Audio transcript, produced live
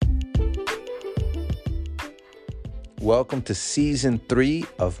Welcome to season 3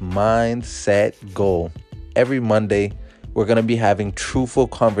 of Mindset Goal. Every Monday, we're going to be having truthful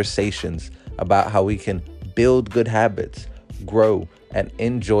conversations about how we can build good habits, grow, and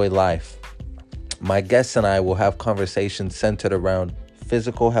enjoy life. My guests and I will have conversations centered around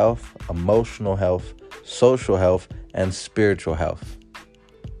physical health, emotional health, social health, and spiritual health.